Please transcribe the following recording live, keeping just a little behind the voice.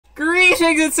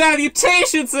Greetings and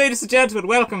salutations, ladies and gentlemen.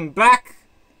 Welcome back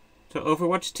to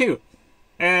Overwatch 2.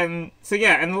 So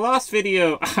yeah, in the last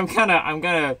video, I'm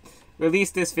gonna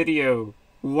release this video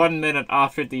 1 minute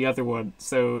after the other one,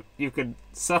 so you could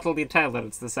subtly tell that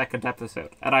it's the second episode,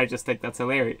 and I just think that's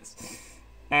hilarious.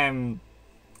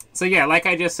 So yeah, like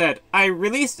I just said, I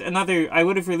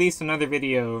would have released another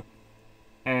video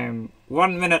 1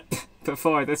 minute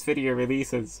before this video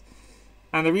releases.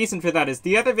 And the reason for that is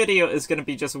the other video is going to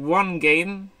be just one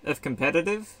game of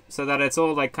competitive, so that it's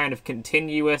all like kind of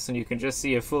continuous and you can just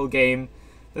see a full game.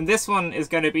 Then this one is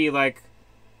going to be like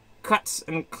cuts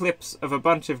and clips of a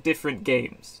bunch of different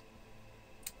games.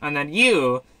 And then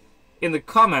you, in the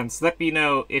comments, let me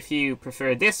know if you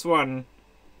prefer this one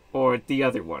or the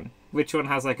other one. Which one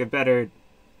has like a better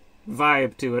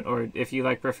vibe to it, or if you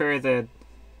like prefer the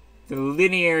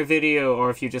linear video, or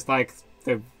if you just like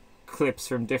the clips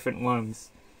from different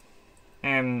ones.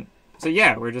 So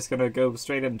yeah, we're just gonna go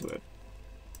straight into it.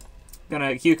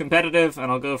 Gonna queue competitive, and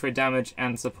I'll go for damage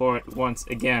and support once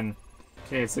again.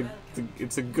 Okay,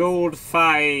 it's a gold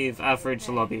 5 average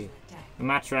lobby. The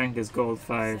match rank is gold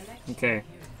 5. Okay.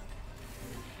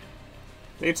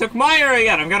 They took Moira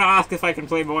again! I'm gonna ask if I can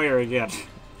play Moira again.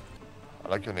 I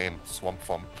like your name, Swamp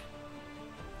Thump.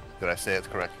 Did I say it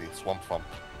correctly? Swamp Thump.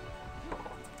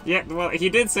 Yeah, well, he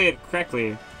did say it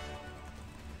correctly.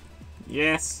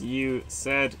 Yes, you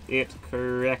said it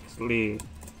correctly.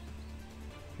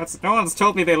 No one's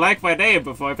told me they like my name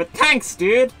before, but thanks,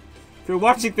 dude! If you're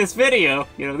watching this video,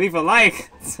 leave a like,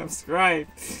 subscribe.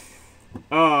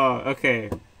 Oh, okay.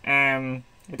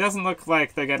 It doesn't look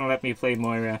like they're gonna let me play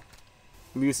Moira.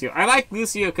 Lucio. I like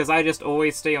Lucio because I just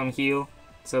always stay on heal.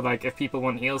 So, like, if people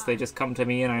want heals, they just come to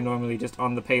me and I normally just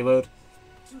on the payload.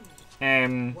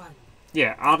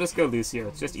 Yeah, I'll just go Lucio.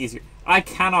 It's just easier. I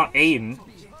cannot aim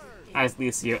as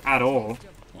Lucio at all,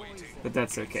 but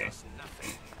that's okay.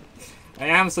 I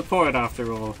am support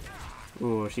after all.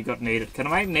 Ooh, she got naded. Can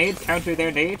my nade counter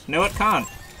their nade? No, it can't.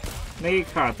 No, you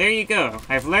can't. There you go.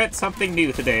 I've learnt something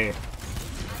new today.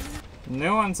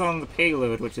 No one's on the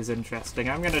payload, which is interesting.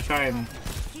 I'm gonna try and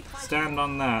stand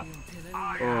on that.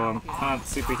 Oh, I can't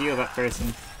super heal that person.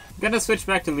 I'm gonna switch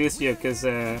back to Lucio because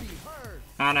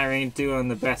Ana ain't doing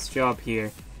the best job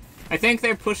here. I think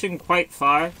they're pushing quite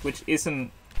far, which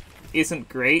isn't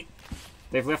great.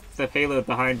 They've left the payload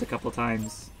behind a couple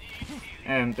times.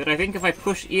 But I think if I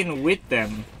push in with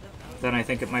them, then I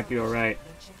think it might be alright.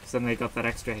 So then they got that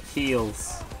extra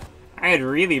heals. I had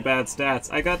really bad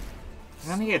stats. I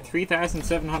only had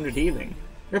 3,700 healing.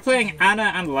 We're playing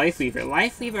Ana and Lifeweaver.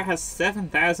 Lifeweaver has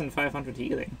 7,500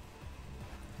 healing.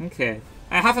 Okay.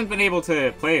 I haven't been able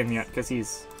to play him yet because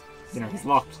he's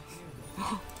locked.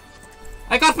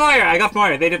 I got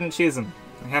Moira! They didn't choose him.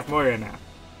 I have Moira now.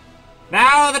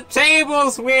 Now the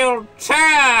tables will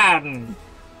turn!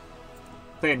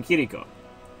 Playing Kiriko.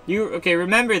 Okay,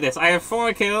 remember this. I have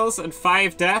 4 kills and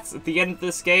 5 deaths at the end of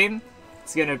this game.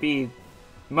 It's gonna be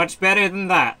much better than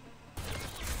that.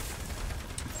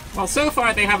 Well, so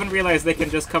far they haven't realized they can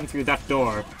just come through that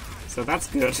door. So that's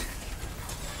good.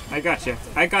 I got you.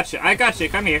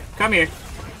 Come here.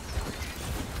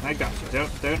 I got you.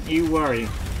 Don't you worry.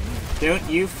 Don't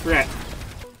you fret.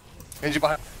 Genji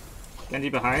behind. Genji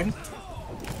behind?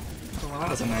 Oh, well, that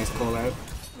was a nice call out.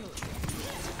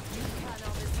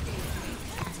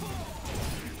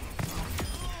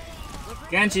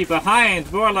 Genji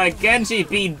behind! More like Genji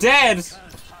be dead!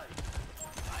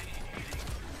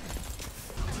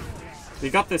 They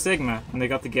got the Sigma, and they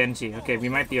got the Genji. Okay, we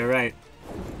might be alright.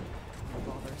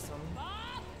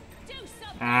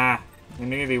 Ah, we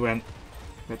nearly went.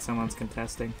 But someone's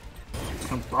contesting.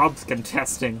 Bob's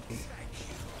contesting.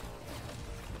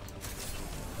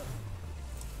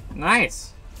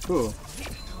 Nice! Cool.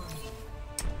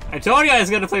 I told you I was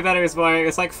gonna play better as Moira.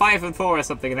 It's like 5 and 4 or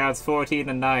something, and now it's 14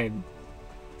 and 9.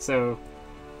 So,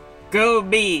 go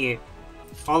me!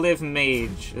 Olive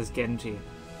Mage is Genji.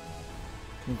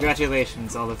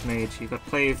 Congratulations, Olive Mage. You got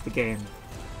play of the game.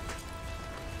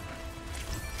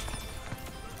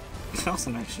 That was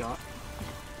a nice shot.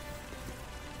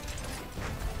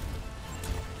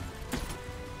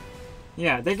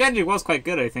 Yeah, their Genji was quite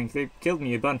good, I think. They killed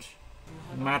me a bunch.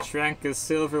 Match rank is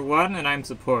silver 1, and I'm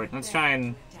support. Let's try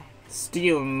and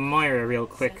steal Moira real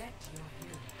quick.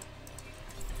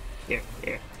 Here.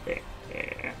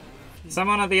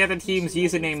 Someone on the other team's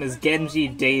username is Genji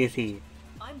Deity.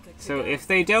 So if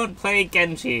they don't play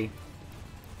Genji,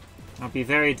 I'll be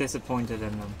very disappointed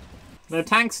in them. Their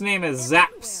tank's name is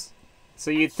Zaps, so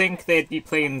you'd think they'd be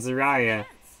playing Zarya,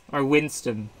 or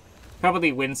Winston.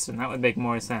 Probably Winston, that would make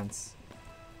more sense.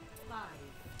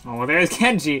 Oh, well, there's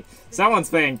Genji! Someone's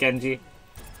playing Genji.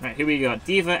 Right, here we go.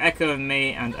 Diva, Echo,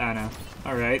 Mei, and Anna.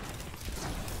 Alright.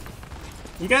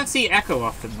 You don't see Echo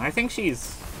often. I think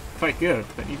she's quite good,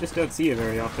 but you just don't see her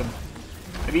very often.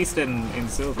 At least in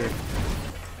Silver.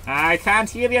 I can't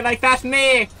heal you like that,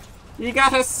 Mei! You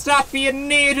gotta stop being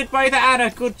naded by the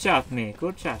Anna. Good job, Mei.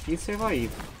 Good job. You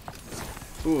survived.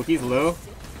 Ooh, he's low.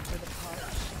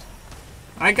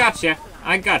 I got you.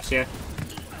 I got you.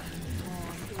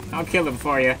 I'll kill him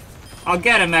for you. I'll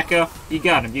get him, Echo. You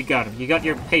got him. You got him. You got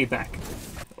your payback.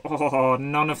 Oh,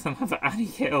 none of them have any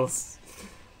kills.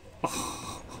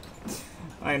 Oh,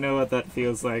 I know what that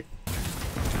feels like.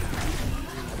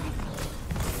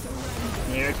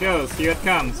 Here it goes. Here it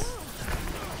comes.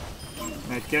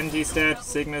 Right, Genji's dead.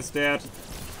 Sigma's dead.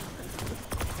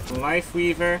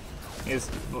 Lifeweaver is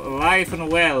alive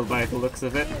and well by the looks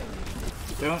of it.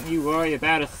 Don't you worry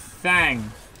about a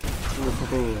thing.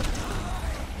 Ooh.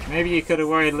 Maybe you could have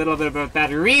worried a little bit about that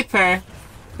Reaper.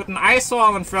 Put an ice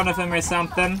wall in front of him or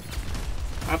something.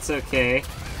 That's okay.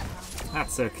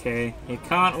 That's okay. You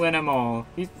can't win them all.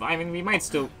 I mean, we might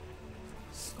still...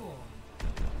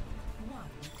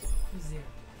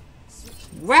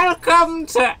 Welcome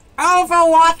to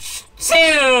Overwatch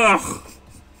 2!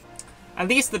 At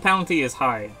least the penalty is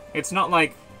high. It's not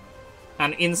like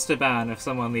an insta-ban if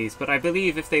someone leaves, but I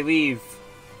believe if they leave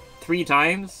 3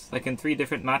 times, like in 3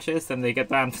 different matches, then they get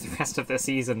banned for the rest of the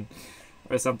season,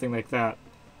 or something like that.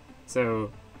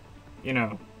 So, you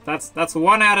know, that's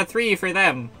 1 out of 3 for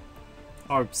them.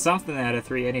 Or something out of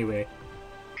 3 anyway.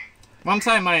 One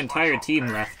time my entire team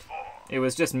left. It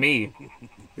was just me.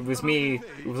 It was me,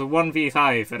 it was a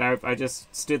 1v5, and I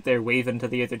just stood there waving to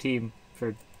the other team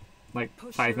for like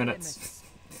 5 minutes.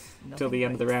 Till the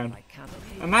end of the round.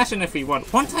 Imagine if we won.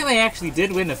 One time I actually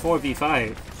did win a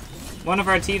 4v5. One of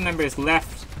our team members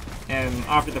left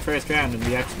after the first round and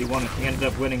we actually won it. We ended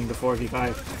up winning the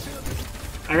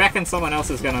 4v5. I reckon someone else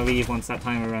is gonna leave once that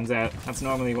timer runs out. That's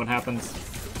normally what happens.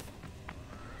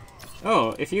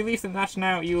 Oh, if you leave the match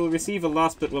now, you will receive a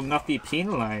loss but will not be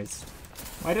penalized.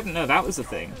 Well, I didn't know that was a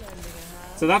thing.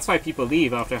 So that's why people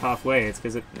leave after halfway. It's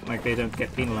because like they don't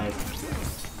get penalized.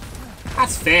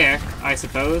 That's fair, I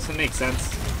suppose. It makes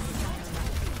sense.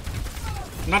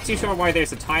 I'm not too sure why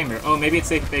there's a timer. Oh, maybe it's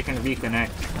like they can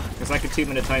reconnect. There's like a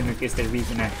 2-minute timer in case they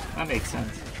reconnect. That makes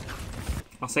sense.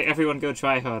 I'll say everyone go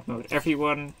try hard mode.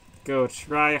 Everyone go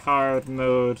try hard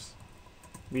mode.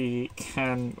 We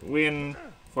can win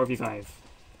 4v5.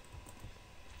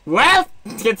 Well,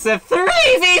 it's a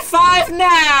 3v5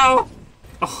 now!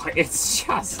 Oh, it's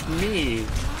just me.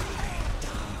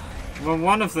 Well,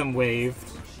 one of them waved.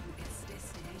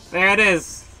 There it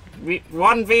is.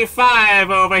 1v5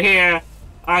 over here.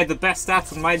 I had the best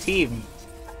stats on my team.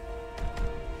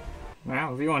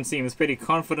 Well, everyone seems pretty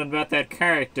confident about their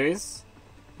characters.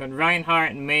 Got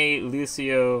Reinhardt, Mei,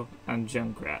 Lucio, and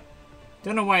Junkrat.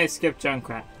 Don't know why I skipped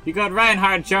Junkrat. You got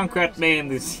Reinhardt, Junkrat, Mei, and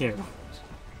Lucio.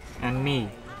 And me,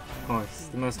 of course,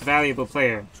 the most valuable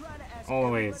player.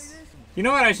 Always. You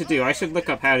know what I should do? I should look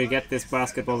up how to get this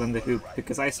basketball in the hoop,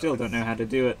 because I still don't know how to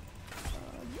do it.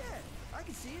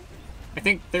 I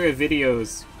think there are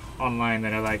videos online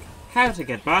that are like, how to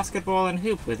get basketball and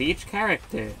hoop with each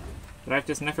character. But I've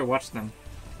just never watched them.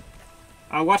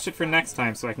 I'll watch it for next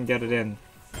time so I can get it in.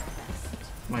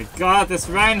 My god, this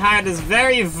Reinhardt is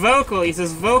very vocal! He's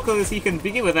as vocal as he can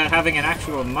be without having an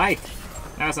actual mic.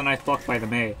 That was a nice block by the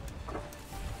Mei.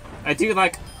 I do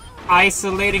like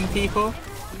isolating people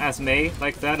as Mei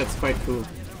like that, it's quite cool.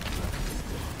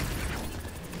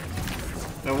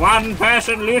 The one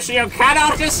person Lucio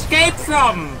cannot escape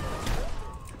from!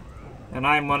 And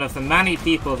I'm one of the many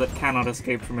people that cannot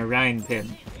escape from a Rhine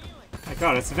pin. My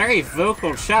god, it's a very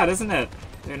vocal shot, isn't it?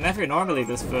 They're never normally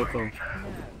this vocal.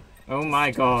 Oh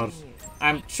my god.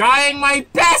 I'm trying my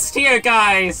best here,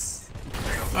 guys!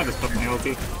 I'll just put my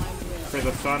ulti for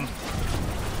the fun.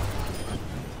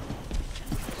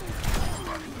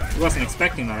 I wasn't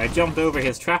expecting that. I jumped over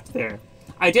his trap there.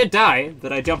 I did die,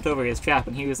 but I jumped over his trap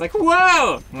and he was like,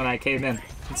 whoa! When I came in.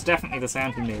 It's definitely the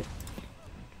sound he made.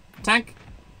 Tank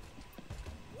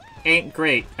ain't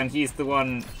great, and he's the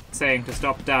one saying to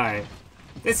stop die.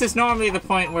 This is normally the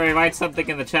point where I write something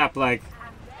in the chat like,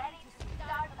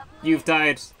 you've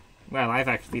died. Well, I've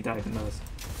actually died in those.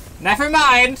 Never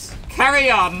mind! Carry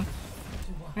on!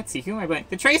 Let's see, who am I playing?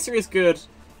 The Tracer is good.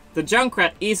 The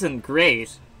Junkrat isn't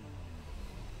great.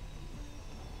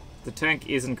 The tank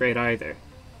isn't great either.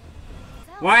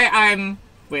 Why I'm...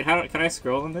 Wait, can I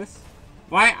scroll on this?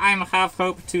 Why I'm half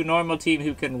hope to normal team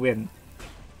who can win.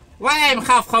 Why I'm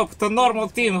half hope to normal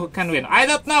team who can win. I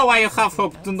don't know why you half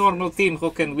hope to normal team who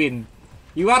can win.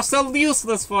 You are so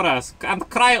useless for us and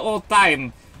cry all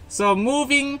time. So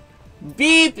moving,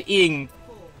 beeping,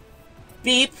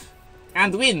 beep,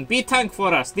 and win. Be tank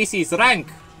for us. This is rank.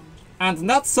 And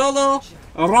not solo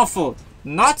ruffle.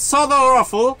 Not solo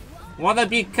ruffle. Wanna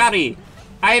be carry.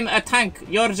 I'm a tank.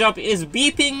 Your job is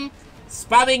beeping,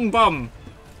 spamming bomb.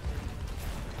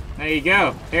 There you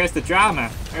go. There's the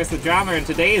drama. There's the drama in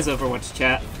today's Overwatch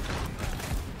chat.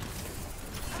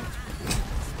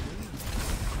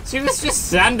 She was just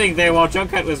standing there while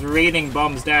Junkrat was raining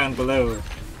bombs down below.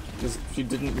 Just, she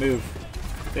didn't move.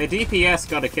 The DPS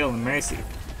got a kill in Mercy.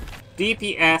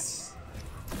 DPS,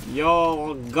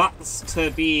 y'all gots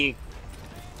to be,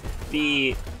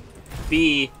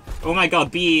 oh my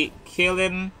god, be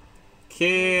killing,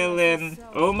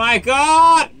 oh my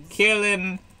god,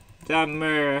 killing the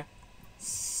Mercy.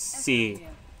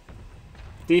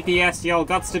 DPS, y'all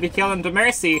gots to be killing the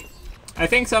Mercy. I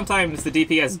think sometimes the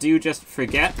DPS do just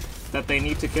forget that they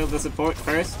need to kill the support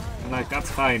first, and like,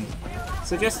 that's fine.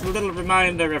 So just a little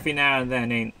reminder every now and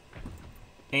then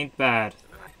ain't bad.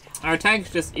 Our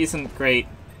tank just isn't great,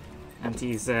 and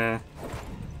he's, I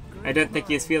don't think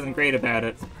he's feeling great about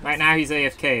it. Right now he's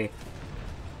AFK.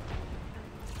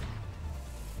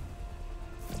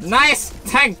 Nice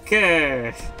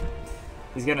tanker!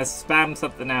 He's gonna spam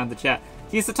something now in the chat.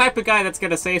 He's the type of guy that's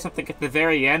gonna say something at the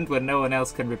very end when no one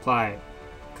else can reply.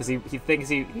 Because he thinks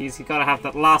he's gotta have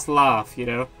that last laugh, you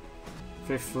know?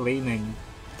 For flaming.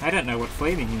 I don't know what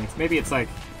flaming means. Maybe it's like...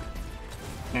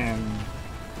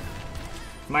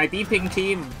 my beeping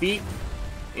team beep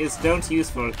is don't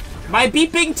useful. My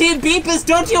beeping team beep is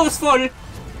don't useful!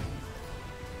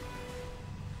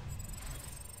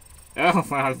 Oh,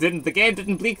 well, the game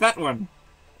didn't bleep that one.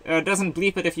 It doesn't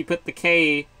bleep it if you put the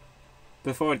K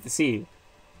before the C.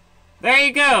 There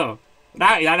you go!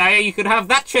 Now you could have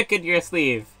that trick in your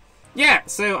sleeve. Yeah,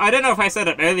 so I don't know if I said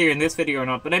it earlier in this video or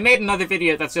not, but I made another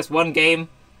video that's just one game,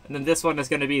 and then this one is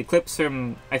going to be clips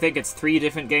from, I think it's 3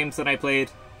 different games that I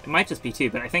played. It might just be 2,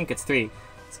 but I think it's 3.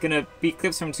 It's going to be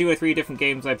clips from 2 or 3 different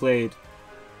games I played.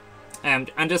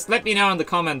 And just let me know in the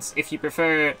comments if you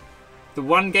prefer the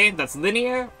one game that's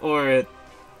linear, or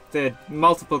the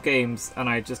multiple games, and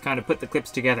I just kind of put the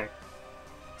clips together.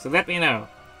 So let me know.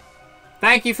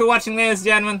 Thank you for watching, ladies and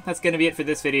gentlemen. That's going to be it for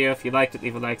this video. If you liked it,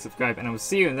 leave a like, subscribe, and I will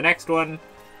see you in the next one.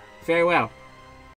 Farewell.